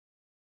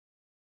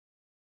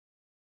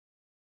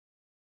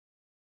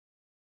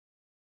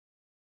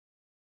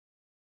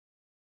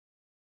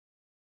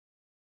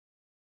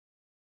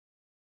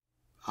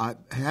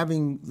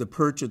having the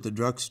perch at the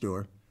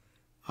drugstore,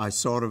 I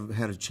sort of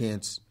had a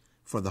chance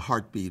for the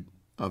heartbeat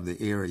of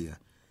the area.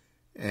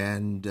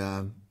 And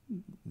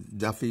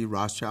Duffy,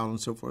 Rothschild, and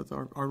so forth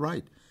are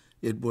right.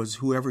 It was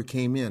whoever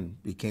came in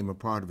became a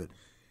part of it.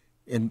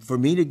 And for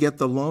me to get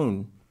the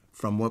loan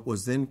from what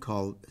was then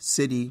called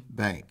City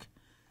Bank,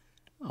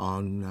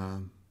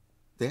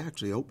 they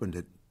actually opened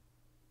it.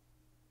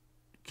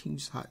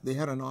 They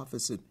had an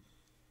office at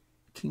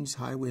Kings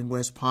Highway in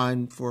West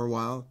Pine for a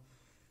while.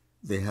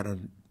 They had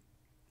an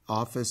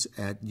office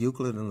at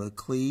Euclid and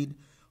Laclede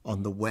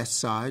on the west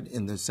side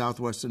in the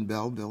Southwestern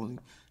Bell building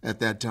at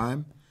that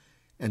time.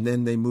 And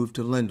then they moved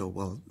to Lindell.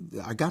 Well,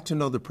 I got to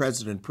know the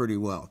president pretty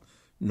well,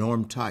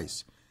 Norm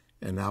Tice.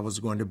 And I was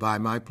going to buy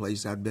my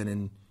place. I'd been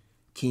in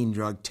Keene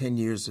Drug 10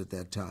 years at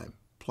that time,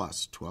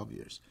 plus 12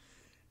 years.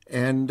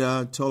 And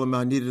told him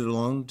I needed a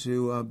loan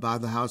to buy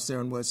the house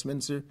there in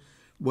Westminster.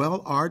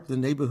 Well, Art, the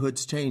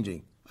neighborhood's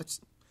changing.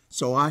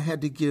 So I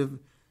had to give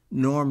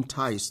Norm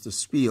Tice the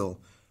spiel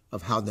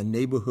of how the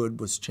neighborhood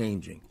was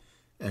changing,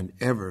 and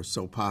ever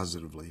so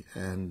positively.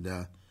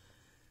 And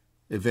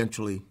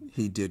eventually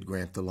he did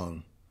grant the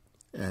loan.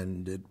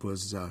 And it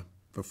was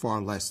for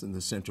far less than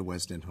the Central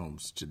West End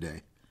homes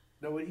today.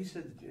 Now, when he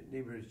said the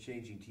neighborhood is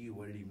changing to you,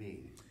 what did he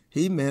mean?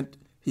 He meant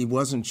he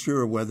wasn't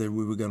sure whether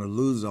we were going to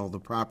lose all the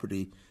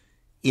property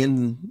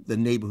in the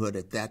neighborhood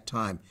at that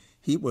time.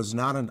 He was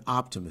not an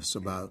optimist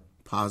about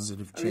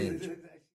positive change.